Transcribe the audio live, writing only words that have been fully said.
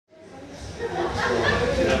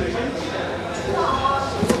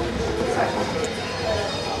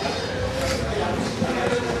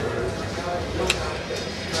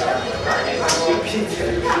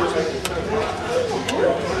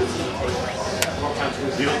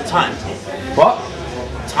Have you got the time? What?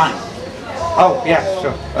 Time. Oh, yeah,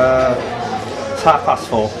 sure. It's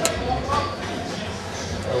 4:30.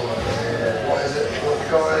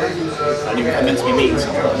 And you're meant to be meeting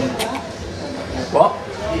someone. What?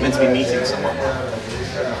 You're meant to be meeting someone.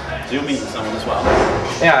 So you're meeting someone as well?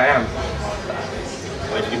 Yeah, I am.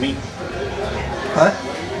 Where did you meet? Huh?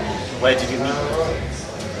 Where did you meet?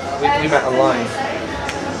 We met online.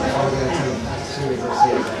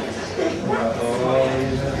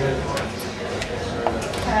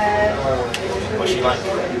 What's she like?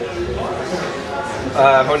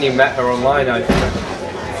 I've only met her online. I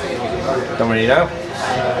don't really know.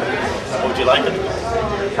 What would you like her to be?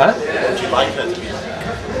 Huh? What would you like her to be?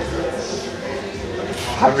 I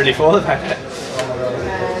haven't really thought about it.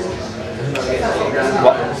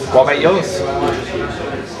 What about yours?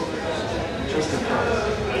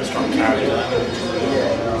 Strong character.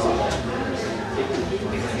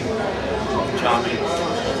 Charming.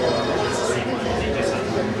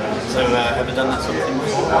 So, ever done that sort of thing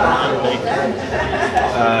before? Online dating?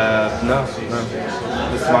 No.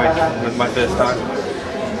 This is my first time.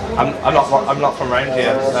 I'm not from around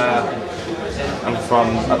here. I'm from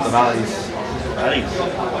up the valleys. Valleys?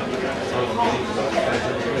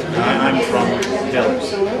 I'm from Hills.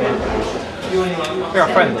 You're a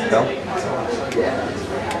friend, Bill.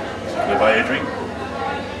 Can I buy you a drink?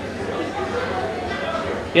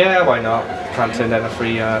 Yeah, why not? Can't turn down a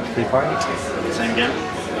free pint. Same again?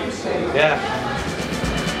 Yeah.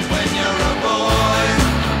 When you're a boy,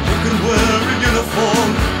 you can wear a uniform.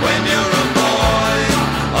 When you're a boy,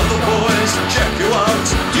 other boys check you out.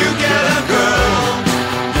 You get a girl.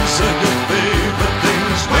 You say your favorite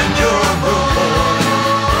things when you're a boy.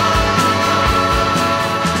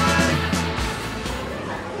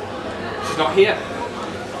 She's not here.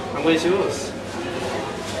 And where's yours?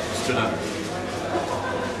 Stood up.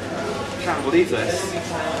 I can't believe this.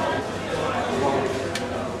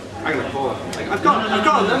 I'm gonna call her. Like, I've got a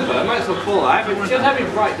number. I might as well call her. But she doesn't have any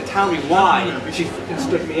right to tell me why she fucking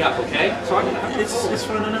stood me up. Okay? So I'm gonna. It's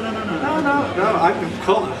fine. No. No. I can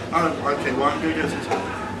call her. Oh, okay. Well, I'm going to go to the top.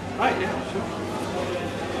 Right? Yeah. Sure.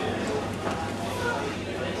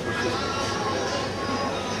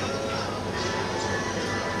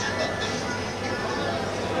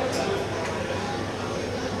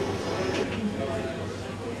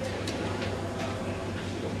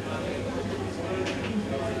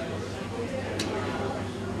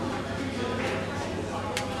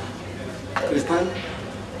 Who's playing?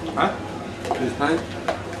 Huh? Who's playing?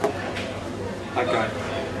 That guy.